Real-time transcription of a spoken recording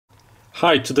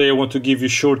Hi, today I want to give you a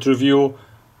short review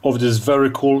of this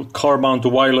very cool car mount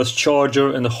wireless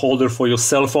charger and a holder for your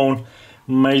cell phone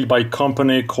made by a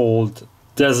company called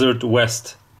Desert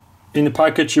West. In the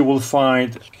package you will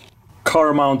find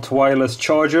car mount wireless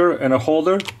charger and a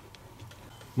holder,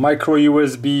 micro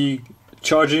USB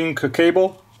charging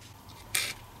cable,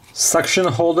 suction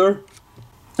holder,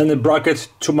 and a bracket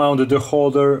to mount the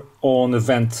holder on a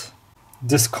vent.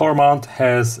 This car mount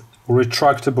has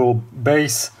retractable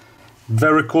base.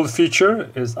 Very cool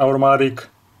feature is automatic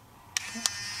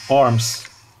arms.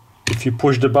 If you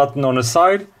push the button on the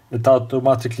side, it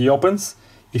automatically opens.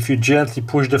 If you gently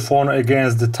push the phone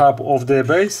against the top of the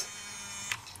base,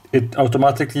 it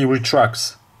automatically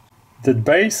retracts. The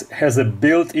base has a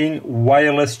built-in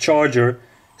wireless charger,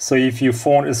 so if your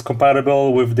phone is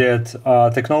compatible with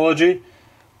that technology,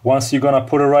 once you're gonna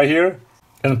put it right here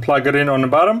and plug it in on the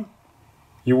bottom,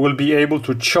 you will be able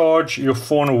to charge your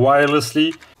phone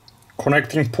wirelessly.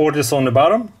 Connecting port is on the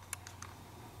bottom,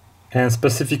 and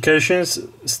specifications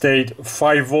state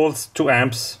 5 volts 2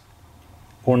 amps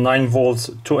or 9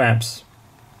 volts 2 amps.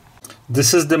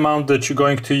 This is the mount that you're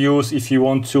going to use if you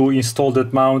want to install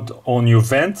that mount on your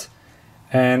vent,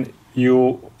 and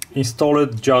you install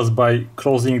it just by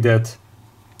closing that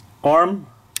arm.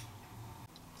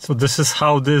 So this is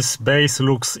how this base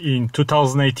looks in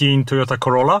 2018 Toyota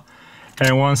Corolla,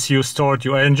 and once you start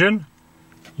your engine,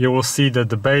 you will see that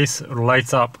the base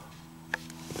lights up.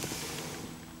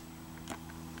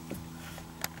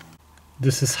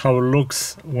 This is how it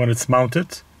looks when it's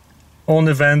mounted on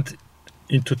the vent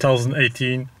in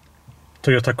 2018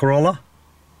 Toyota Corolla.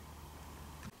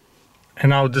 And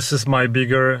now this is my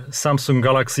bigger Samsung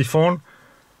Galaxy phone.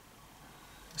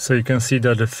 So you can see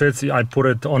that it fits. I put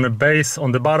it on a base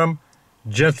on the bottom,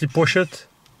 gently push it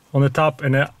on the top,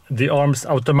 and the arms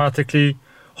automatically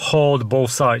hold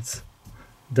both sides.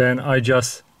 Then I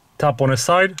just tap on a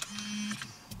side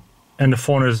and the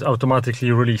phone is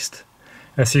automatically released.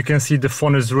 As you can see, the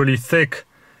phone is really thick,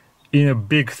 in a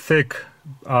big thick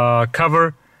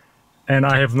cover, and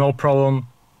I have no problem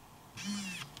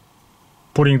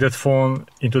putting that phone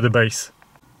into the base.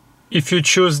 If you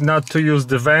choose not to use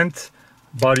the vent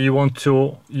but you want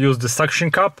to use the suction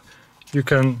cup, you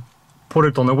can put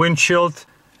it on the windshield.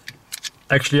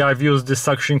 Actually, I've used the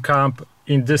suction cup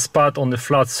in this spot on the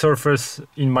flat surface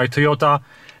in my Toyota,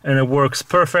 and it works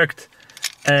perfect.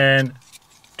 And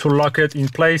to lock it in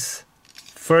place,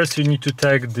 first you need to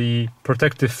take the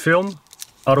protective film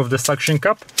out of the suction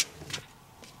cup.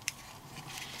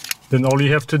 Then all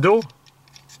you have to do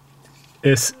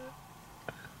is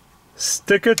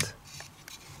stick it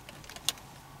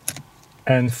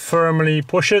and firmly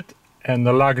push it and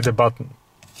lock the button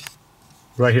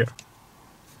right here.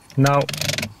 Now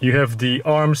you have the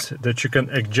arms that you can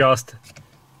adjust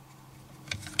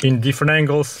in different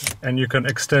angles, and you can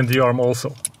extend the arm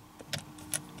also.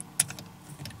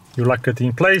 You lock it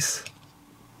in place,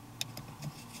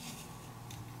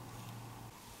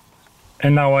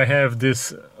 and now I have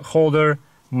this holder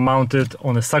mounted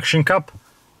on a suction cup.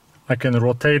 I can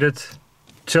rotate it,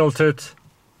 tilt it,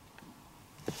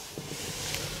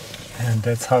 and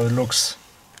that's how it looks.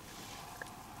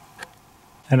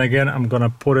 And again, I'm gonna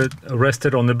put it, rest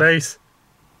it on the base,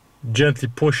 gently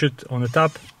push it on the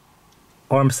top,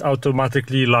 arms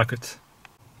automatically lock it.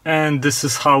 And this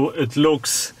is how it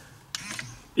looks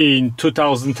in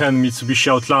 2010 Mitsubishi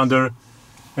Outlander.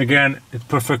 Again, it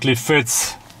perfectly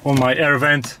fits on my air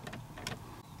vent.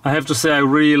 I have to say, I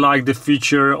really like the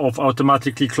feature of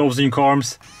automatically closing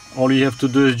arms. All you have to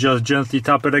do is just gently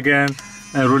tap it again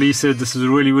and release it. This is a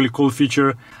really cool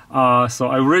feature. So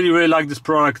I really like this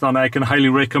product, and I can highly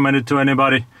recommend it to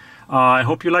anybody. I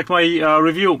hope you liked my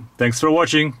review. Thanks for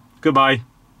watching. Goodbye.